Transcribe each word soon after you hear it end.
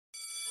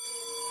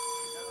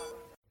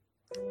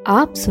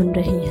आप सुन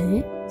रहे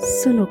हैं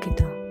सुनो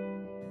किताब।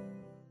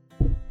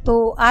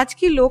 तो आज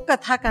की लोक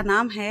कथा का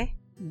नाम है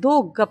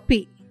दो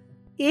गप्पी।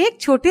 एक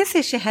छोटे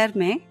से शहर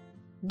में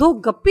दो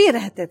गप्पी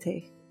रहते थे,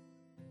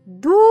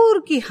 दूर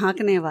की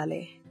हाँकने वाले,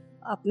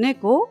 अपने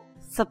को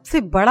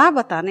सबसे बड़ा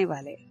बताने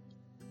वाले।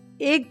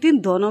 एक दिन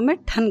दोनों में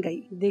ठन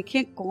गई,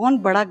 देखें कौन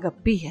बड़ा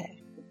गप्पी है।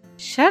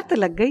 शर्त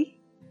लग गई,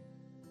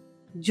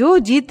 जो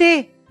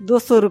जीते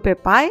 200 रुपए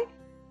पाए,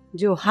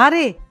 जो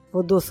हारे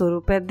वो 200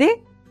 रुपए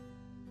दे।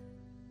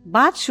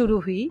 बात शुरू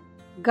हुई,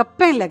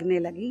 गप्पें लगने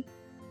लगी।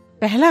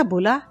 पहला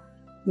बोला,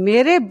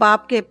 मेरे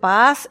बाप के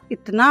पास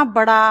इतना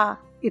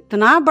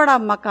बड़ा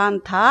मकान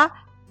था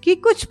कि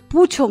कुछ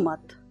पूछो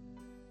मत।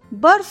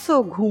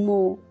 बरसों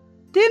घूमो,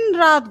 दिन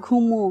रात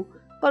घूमो,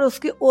 पर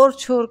उसके ओर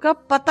छोर का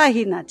पता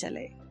ही ना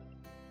चले।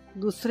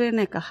 दूसरे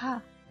ने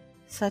कहा,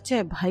 सच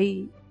है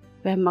भाई,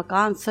 वह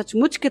मकान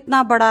सचमुच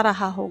कितना बड़ा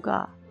रहा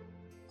होगा।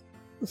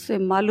 उसे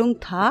मालूम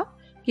था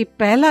कि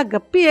पहला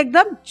गप्पी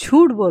एकदम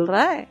झूठ बोल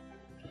रहा है,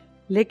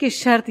 लेकिन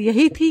शर्त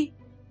यही थी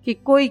कि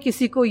कोई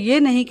किसी को ये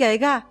नहीं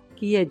कहेगा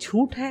कि यह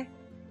झूठ है,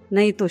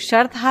 नहीं तो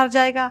शर्त हार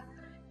जाएगा।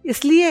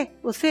 इसलिए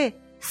उसे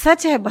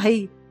सच है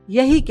भाई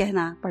यही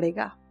कहना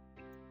पड़ेगा।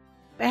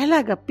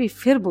 पहला गप्पी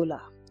फिर बोला,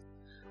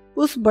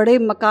 उस बड़े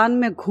मकान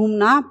में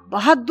घूमना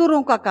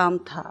बहादुरों का काम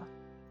था।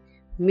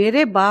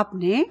 मेरे बाप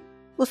ने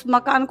उस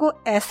मकान को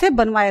ऐसे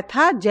बनवाया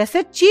था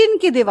जैसे चीन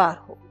की दीवार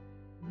हो।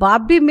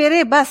 बाप भी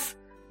मेरे बस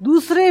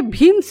दूसरे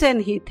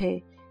भीमसेन ही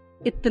थे,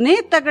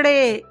 इतने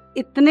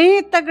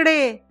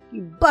तगड़े कि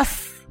बस।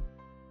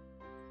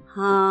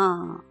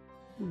 हाँ,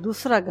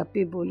 दूसरा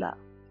गप्पी बोला,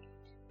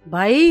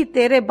 भाई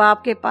तेरे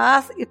बाप के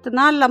पास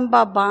इतना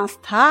लंबा बांस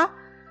था।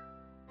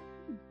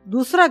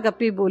 दूसरा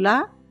गप्पी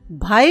बोला,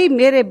 भाई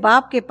मेरे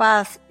बाप के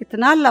पास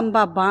इतना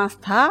लंबा बांस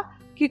था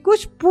कि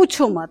कुछ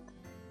पूछो मत।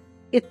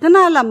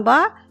 इतना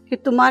लंबा कि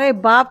तुम्हारे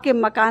बाप के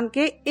मकान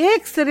के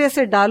एक सिरे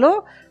से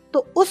डालो तो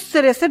उस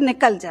सिरे से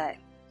निकल जाए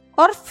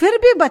और फिर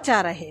भी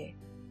बचा रहे।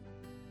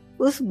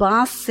 उस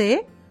बांस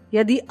से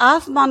यदि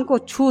आसमान को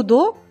छू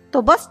दो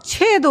तो बस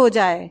छेद हो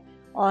जाए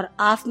और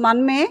आसमान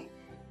में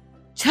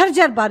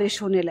झरझर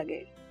बारिश होने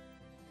लगे,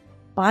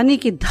 पानी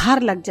की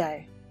धार लग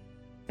जाए।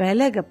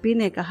 पहले गप्पी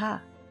ने कहा,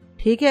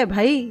 ठीक है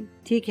भाई,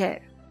 ठीक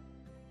है।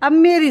 अब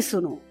मेरी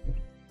सुनो।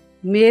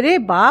 मेरे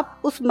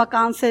बाप उस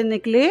मकान से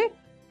निकले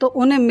तो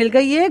उन्हें मिल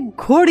गई एक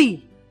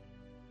घोड़ी।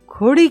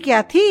 घोड़ी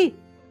क्या थी?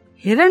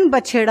 हिरण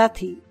बछेड़ा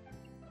थी।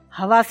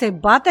 हवा से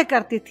बातें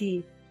करती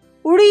थी,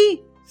 उड़ी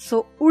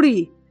सो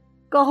उड़ी,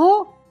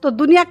 कहो तो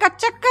दुनिया का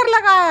चक्कर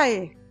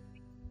लगाए।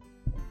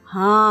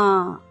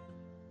 हाँ,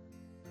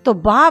 तो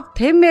बाप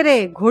थे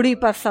मेरे घोड़ी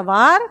पर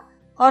सवार,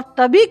 और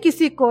तभी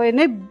किसी कोए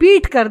ने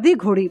बीट कर दी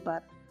घोड़ी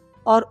पर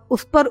और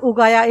उस पर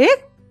उगाया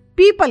एक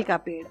पीपल का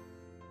पेड़।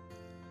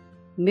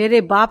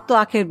 मेरे बाप तो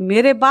आखिर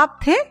मेरे बाप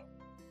थे,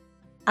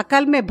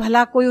 अकल में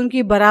भला कोई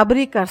उनकी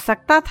बराबरी कर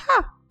सकता था?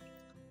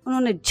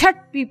 उन्होंने झट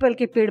पीपल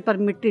के पेड़ पर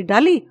मिट्टी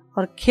डाली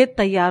और खेत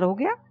तैयार हो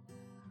गया,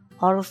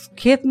 और उस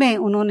खेत में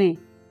उन्होंने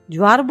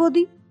ज्वार बो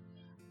दी।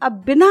 अब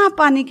बिना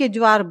पानी के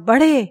ज्वार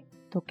बढ़े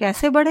तो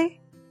कैसे बढ़े?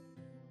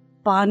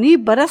 पानी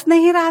बरस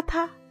नहीं रहा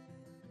था,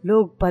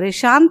 लोग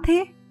परेशान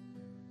थे,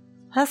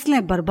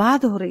 फसलें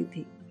बर्बाद हो रही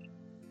थी।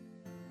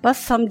 बस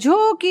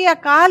समझो कि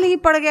अकाल ही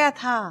पड़ गया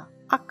था,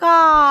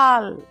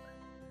 अकाल।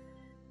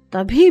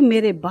 तभी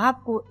मेरे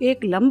बाप को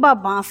एक लंबा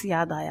बांस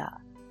याद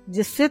आया,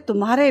 जिससे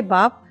तुम्हारे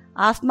बाप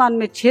आसमान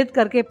में छेद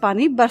करके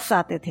पानी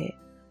बरसाते थे।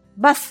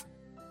 बस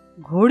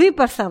घोड़ी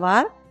पर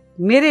सवार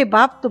मेरे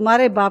बाप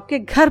तुम्हारे बाप के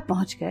घर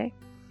पहुंच गए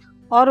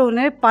और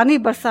उन्हें पानी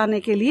बरसाने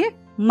के लिए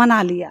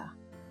मना लिया।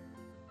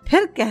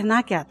 फिर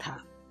कहना क्या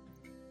था,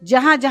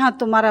 जहां जहां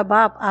तुम्हारा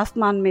बाप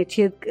आसमान में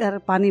छेद कर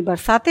पानी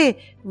बरसाते,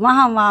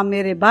 वहां वहां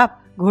मेरे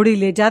बाप घोड़ी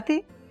ले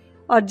जाते,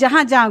 और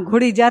जहां जहां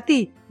घोड़ी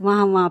जाती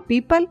वहां वहां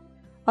पीपल,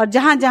 और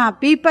जहां जहां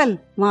पीपल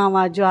वहां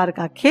वहां ज्वार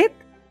का खेत।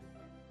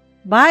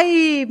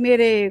 भाई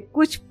मेरे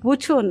कुछ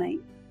पूछो नहीं,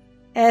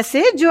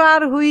 ऐसे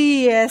ज्वार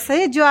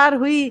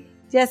हुई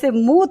जैसे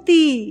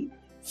मोती,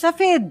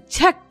 सफेद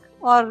झक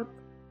और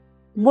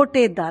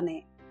मोटे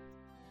दाने।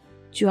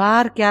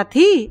 ज्वार क्या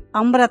थी?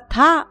 अमृत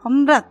था,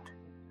 अमृत।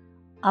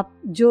 अब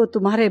जो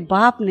तुम्हारे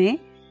बाप ने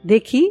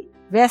देखी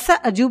वैसा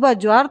अजूबा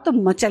ज्वार तो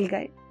मचल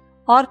गए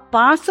और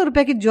 500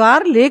 रुपए की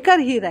ज्वार लेकर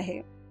ही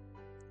रहे।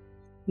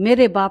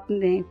 मेरे बाप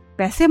ने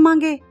पैसे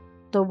मांगे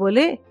तो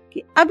बोले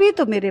कि अभी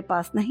तो मेरे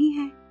पास नहीं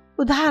है,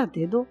 उधार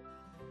दे दो।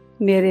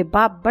 मेरे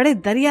बाप बड़े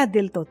दरिया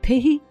दिल तो थे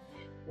ही,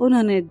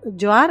 उन्होंने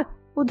ज्वार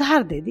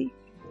उधार दे दी।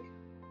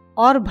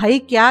 और भाई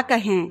क्या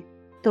कहें,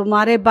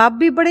 तुम्हारे बाप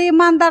भी बड़े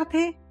ईमानदार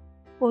थे।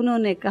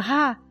 उन्होंने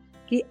कहा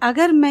कि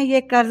अगर मैं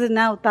ये कर्ज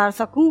ना उतार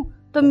सकूं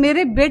तो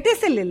मेरे बेटे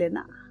से ले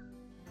लेना।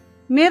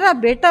 मेरा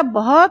बेटा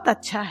बहुत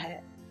अच्छा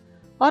है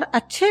और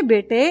अच्छे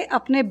बेटे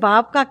अपने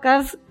बाप का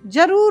कर्ज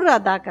जरूर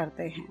अदा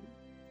करते हैं।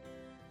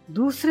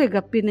 दूसरे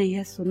गप्पी ने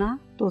यह सुना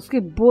तो उसकी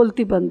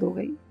बोलती बंद हो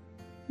गई।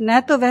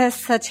 न तो वह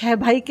सच है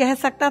भाई कह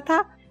सकता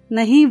था,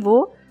 नहीं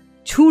वो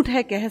झूठ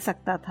है कह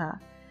सकता था।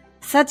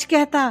 सच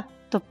कहता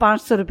तो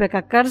 500 रुपए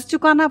का कर्ज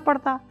चुकाना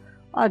पड़ता,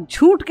 और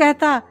झूठ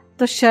कहता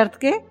तो शर्त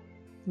के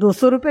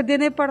 200 रुपए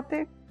देने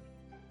पड़ते।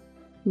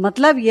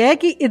 मतलब यह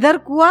कि इधर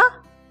कुआ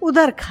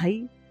उधर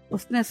खाई।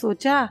 उसने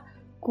सोचा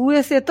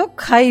कुएं से तो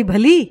खाई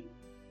भली।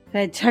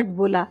 वह झट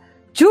बोला,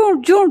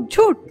 झूठ झूठ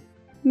झूठ,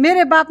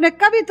 मेरे बाप ने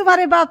कभी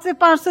तुम्हारे बाप से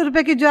 500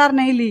 रुपए की ज्वार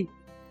नहीं ली।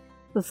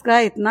 उसका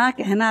इतना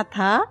कहना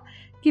था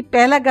कि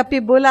पहला गप्पी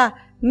बोला,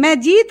 मैं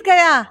जीत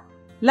गया,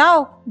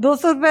 लाओ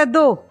 200 रुपए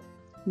दो।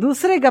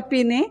 दूसरे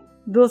गप्पी ने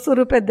 200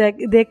 रुपए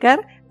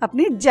देकर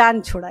अपनी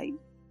जान छुड़ाई।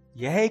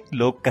 यह एक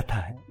लोक कथा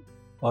है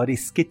और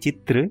इसके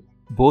चित्र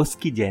बोस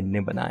की जैन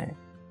ने बनाए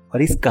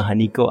और इस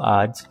कहानी को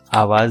आज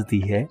आवाज दी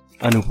है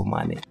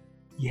अनुपमा ने।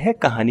 यह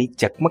कहानी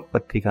चकमक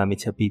पत्रिका में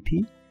छपी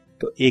थी।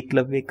 तो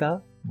एकलव्य का,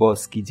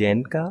 बोस की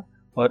जैन का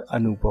और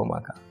अनुपमा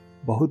का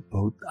बहुत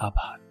बहुत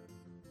आभार।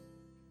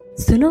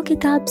 सुनो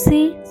किताब से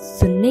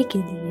सुनने के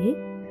लिए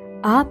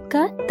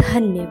आपका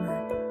धन्यवाद।